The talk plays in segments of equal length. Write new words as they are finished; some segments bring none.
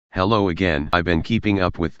Hello again. I've been keeping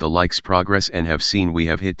up with the likes progress and have seen we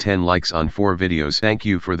have hit 10 likes on 4 videos. Thank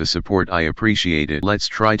you for the support, I appreciate it. Let's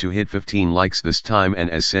try to hit 15 likes this time, and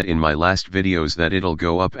as said in my last videos that it'll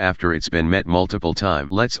go up after it's been met multiple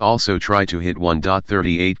times. Let's also try to hit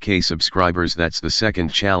 1.38k subscribers, that's the second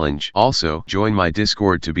challenge. Also, join my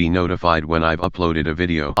Discord to be notified when I've uploaded a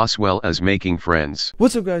video, as well as making friends.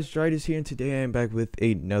 What's up guys, Drydus here, and today I'm back with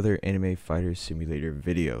another anime fighter simulator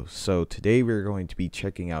video. So today we're going to be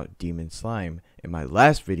checking out Demon Slime. In my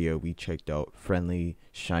last video we checked out friendly,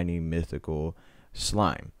 shiny, mythical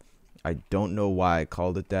slime. I don't know why I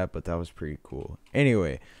called it that, but that was pretty cool.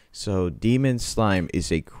 Anyway, so Demon Slime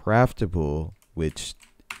is a craftable which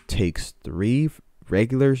takes 3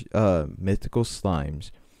 regular mythical slimes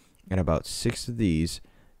and about 5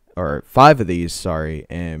 of these, sorry,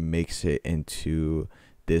 and makes it into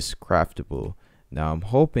this craftable. Now I'm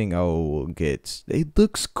hoping I will get, it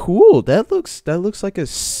looks cool. That looks like a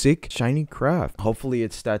sick shiny craft. Hopefully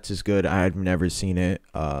its stats is good. I've never seen it,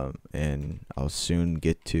 and I'll soon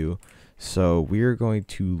get to. So we're going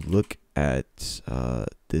to look at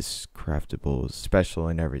this craftable special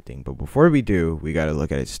and everything. But before we do, we got to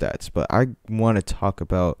look at its stats. But I want to talk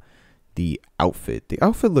about the outfit. The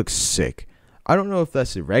outfit looks sick. I don't know if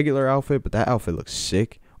that's a regular outfit, but that outfit looks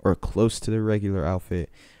sick, or close to the regular outfit.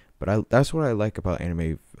 But that's what I like about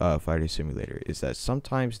anime fighter simulator, is that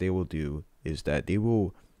sometimes they will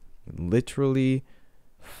literally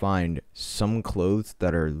find some clothes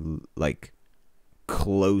that are like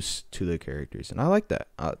close to the characters, and I like that.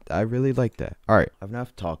 I really like that. All right, I've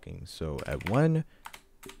enough talking. So at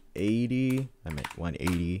 180,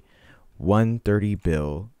 130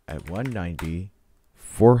 bill, at 190,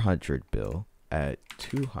 400 bill, at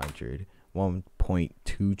 200,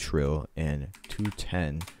 1.2 trill, and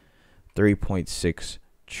 210, 3.6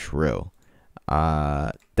 trill.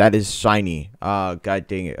 That is shiny. God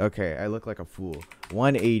dang it. Okay, I look like a fool.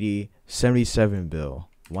 180, 77 bill,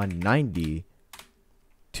 190,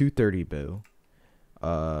 230 bill,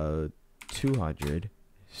 200,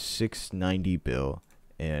 690 bill,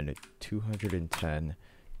 and 210,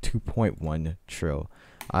 2.1 trill.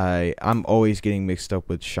 I'm always getting mixed up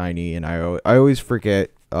with shiny, and I always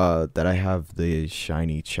forget that I have the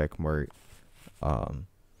shiny check mark on.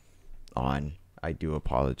 I do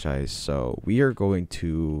apologize. So we are going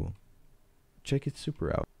to check its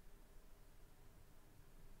super out.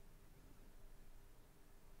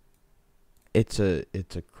 It's a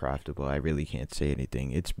craftable. I really can't say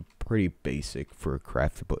anything. It's pretty basic for a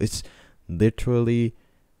craftable. It's literally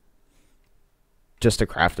just a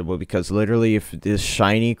craftable, because literally if this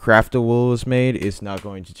shiny craftable was made, it's not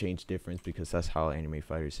going to change difference, because that's how anime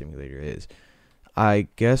fighter simulator is. I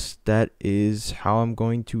guess that is how I'm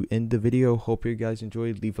going to end the video. Hope you guys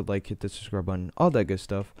enjoyed. Leave a like, hit the subscribe button, all that good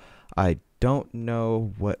stuff. I don't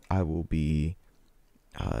know what I will be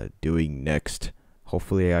doing next.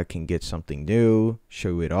 Hopefully I can get something new,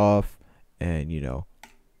 show it off, and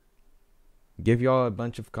give y'all a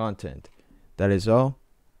bunch of content. That is all.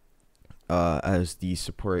 As the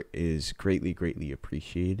support is greatly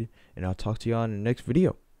appreciated, and I'll talk to you all in the next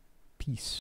video. Peace.